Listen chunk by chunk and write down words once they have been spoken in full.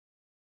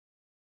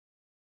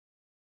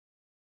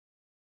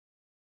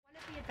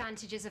The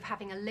advantages of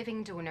having a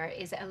living donor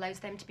is it allows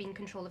them to be in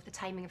control of the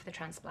timing of the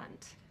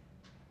transplant.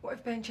 What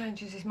if Ben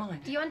changes his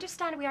mind? Do you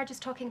understand we are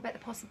just talking about the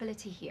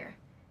possibility here?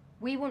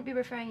 We won't be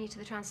referring you to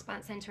the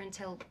transplant centre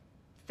until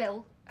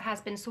Phil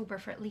has been sober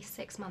for at least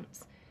 6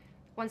 months.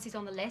 Once he's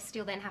on the list,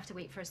 you'll then have to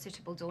wait for a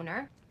suitable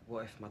donor.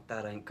 What if my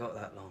dad ain't got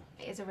that long?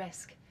 It is a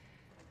risk.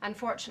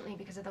 Unfortunately,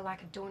 because of the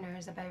lack of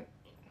donors, about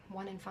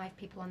 1 in 5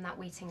 people on that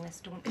waiting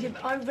list don't. Yeah,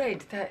 but I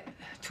read that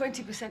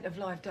 20% of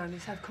live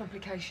donors have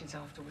complications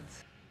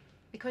afterwards.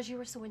 Because you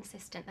were so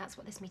insistent, that's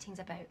what this meeting's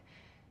about.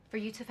 For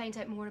you to find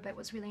out more about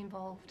what's really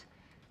involved.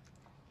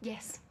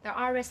 Yes, there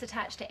are risks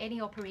attached to any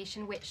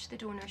operation which the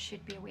donor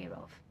should be aware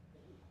of.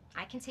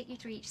 I can take you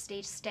through each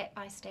stage step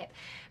by step,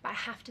 but I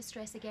have to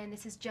stress again,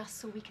 this is just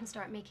so we can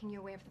start making you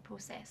aware of the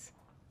process.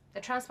 The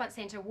transplant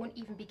centre won't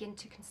even begin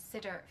to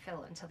consider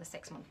Phil until the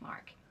 6-month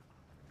mark.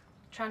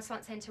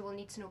 Transplant centre will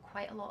need to know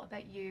quite a lot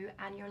about you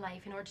and your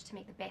life in order to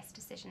make the best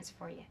decisions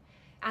for you.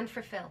 And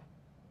for Phil.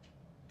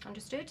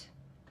 Understood?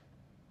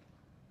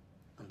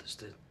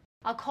 Understood.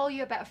 I'll call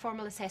you about a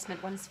formal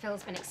assessment once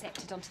Phil's been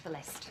accepted onto the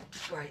list.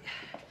 Great.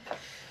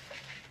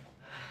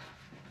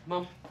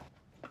 Mum?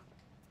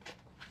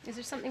 Is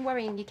there something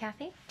worrying you,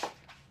 Kathy?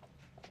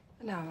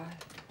 No,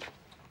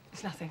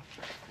 it's nothing.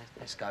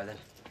 Let's go then.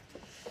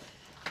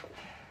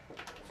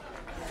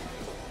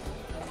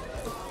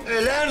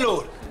 Hey,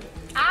 landlord!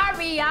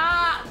 Hurry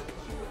up!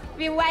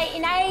 Been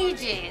waiting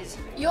ages.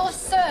 Your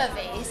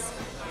service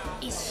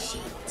is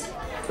shit.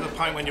 For the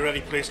pint when you're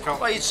ready, please, Carl.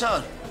 Where you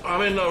son?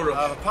 I'm in no rush.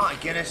 Have a pint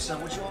of Guinness.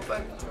 What do you want,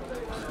 Ben?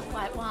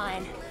 White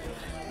wine.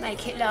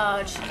 Make it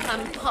large.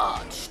 I'm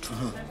parched.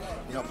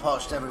 You're not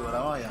parched everywhere,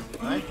 are you?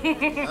 Eh?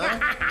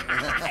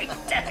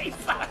 Dirty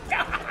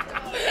fucker.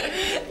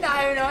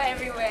 No, not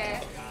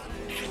everywhere.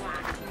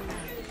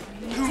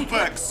 Who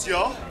backs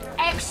ya?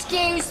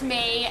 Excuse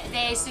me,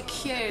 there's a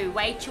queue.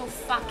 Wait your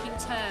fucking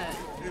turn.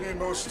 You need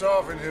more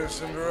staff in here,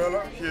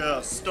 Cinderella. Yeah,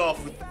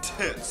 staff with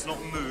tits, not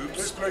moobs.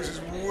 This place is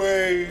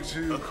way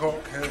too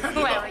cock-heavy.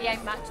 Well, he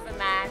ain't much of a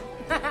man.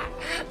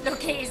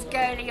 Look at his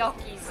girly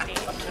hockey stick.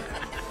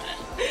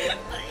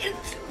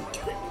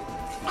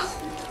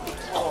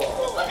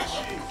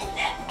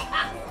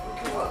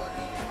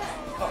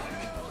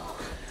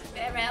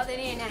 Better out than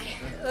in, eh?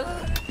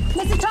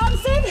 Mrs.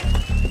 Thompson!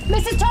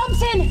 Mrs.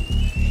 Thompson!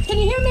 Can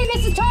you hear me,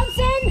 Mrs.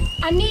 Thompson?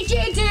 I need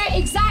you to do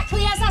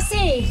exactly as I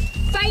say.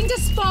 Find a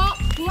spot,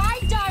 lie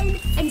down,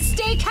 and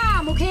stay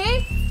calm,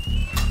 okay?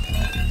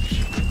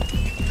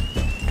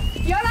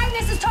 You all right,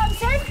 Mrs.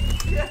 Thompson?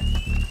 Yeah.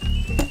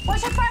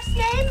 What's your first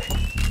name?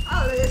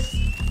 Alice.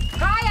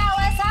 Hi,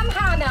 Alice. I'm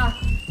Hannah.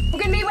 We're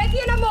going to be with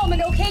you in a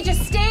moment, okay?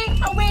 Just stay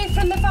away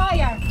from the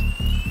fire.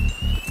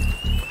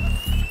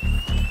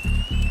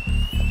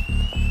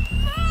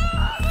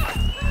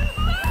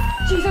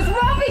 Jesus,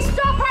 Robbie,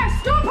 stop her!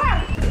 Stop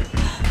her!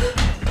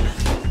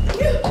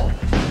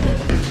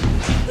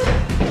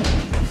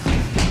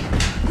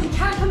 You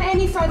can't come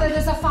any further,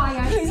 there's a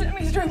fire. Please let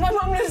me through. My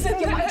mum lives in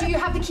there. Do you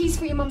have the keys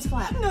for your mum's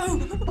flat? No.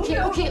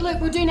 Okay,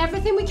 look, we're doing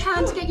everything we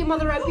can to get your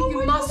mother out, but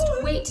you must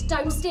wait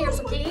downstairs,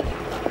 okay?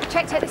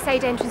 Checked out the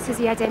side entrances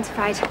he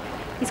identified.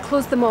 He's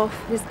closed them off.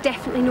 There's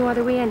definitely no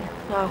other way in.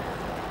 No.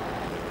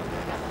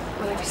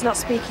 Well, if he's not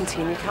speaking to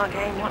you and you can't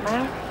get in, what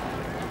now?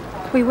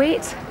 We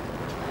wait.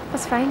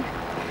 That's fine.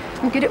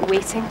 I'm good at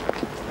waiting.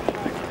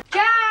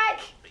 Jack!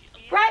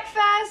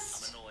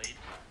 Breakfast!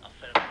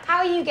 How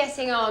are you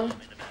getting on?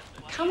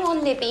 Come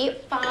on, Libby.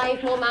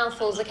 5 more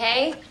mouthfuls,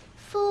 okay?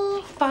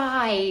 4,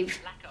 5.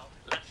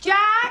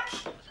 Jack!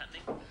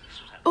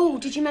 Oh,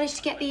 did you manage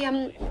to get the,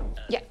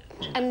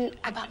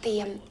 about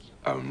the,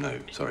 Oh, no,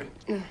 sorry.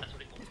 Never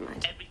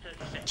mind.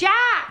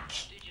 Jack!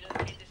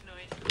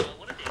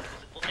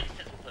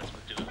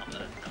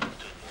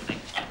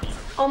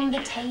 On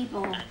the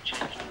table.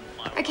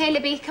 Okay,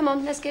 Libby, come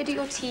on, let's go do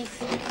your teeth.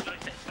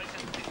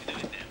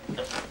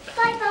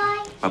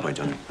 Bye-bye. Bye-bye,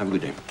 darling. Have a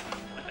good day.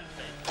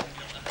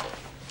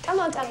 Come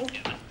on, darling.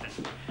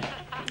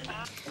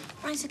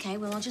 Right, OK,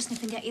 well, I'll just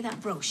nip and get you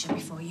that brochure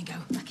before you go.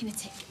 Back in a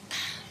tick.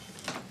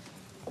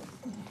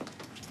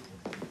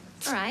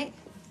 All right.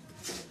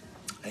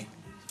 Hey.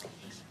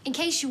 In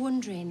case you're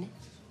wondering,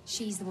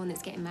 she's the one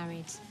that's getting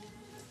married.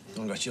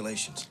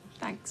 Congratulations.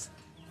 Thanks.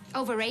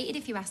 Overrated,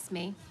 if you ask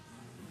me.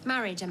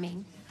 Marriage, I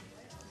mean.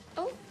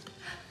 Oh,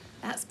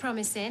 that's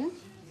promising.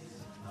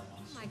 Oh,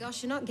 my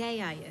gosh, you're not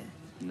gay, are you?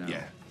 No.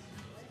 Yeah.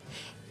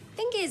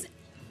 Thing is,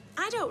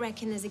 I don't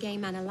reckon there's a gay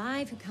man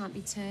alive who can't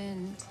be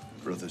turned.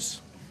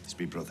 Brothers. It's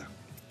me brother.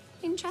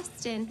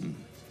 Interesting.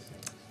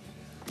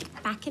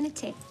 Back in a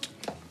tick.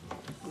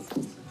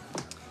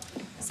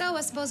 So,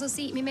 I suppose I'll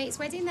see you at my mate's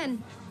wedding,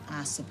 then?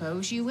 I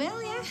suppose you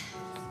will, yeah.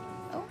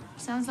 Oh,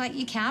 sounds like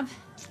your cab.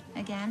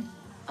 Again.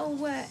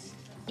 Oh,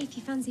 if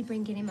you fancy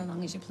bringing him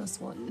along as your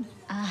 +1.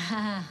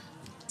 Aha.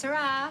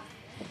 Ta-ra!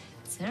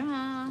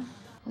 Ta-ra.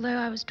 Although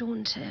I was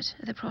daunted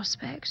at the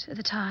prospect at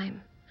the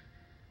time,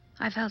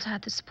 I felt I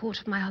had the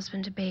support of my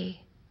husband-to-be.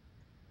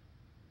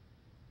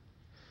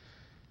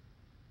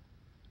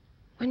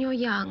 When you're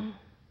young,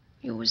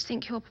 you always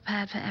think you're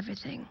prepared for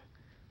everything.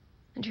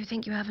 And you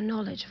think you have a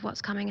knowledge of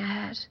what's coming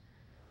ahead?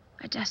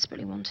 I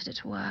desperately wanted it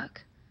to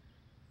work.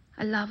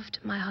 I loved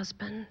my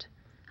husband,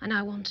 and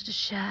I wanted to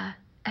share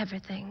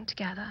everything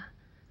together.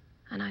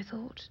 And I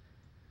thought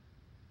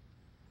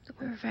that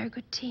we were a very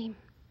good team.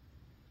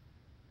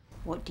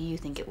 What do you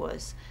think it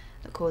was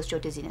that caused your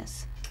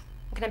dizziness?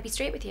 Can I be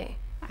straight with you?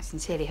 I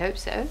sincerely hope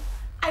so.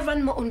 I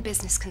run my own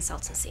business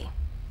consultancy.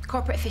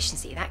 Corporate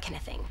efficiency, that kind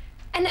of thing.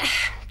 And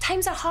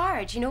times are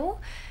hard, you know?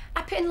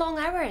 I put in long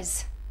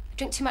hours. I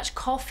drink too much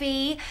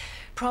coffee,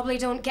 probably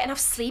don't get enough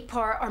sleep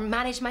or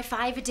manage my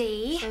 5 a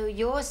day. So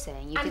you're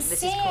saying you I'm think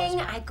this is caused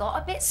by... I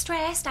got a bit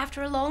stressed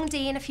after a long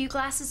day and a few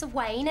glasses of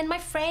wine, and my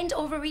friend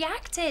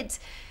overreacted.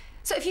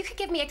 So if you could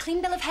give me a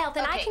clean bill of health,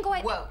 then I can go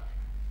out... Whoa.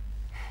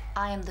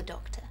 I am the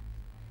doctor.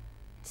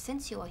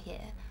 Since you're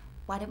here,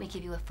 why don't we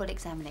give you a full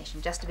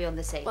examination just to be on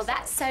the safe Well, side?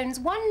 that sounds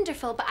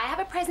wonderful, but I have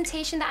a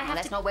presentation that I have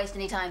Let's not waste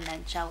any time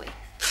then, shall we?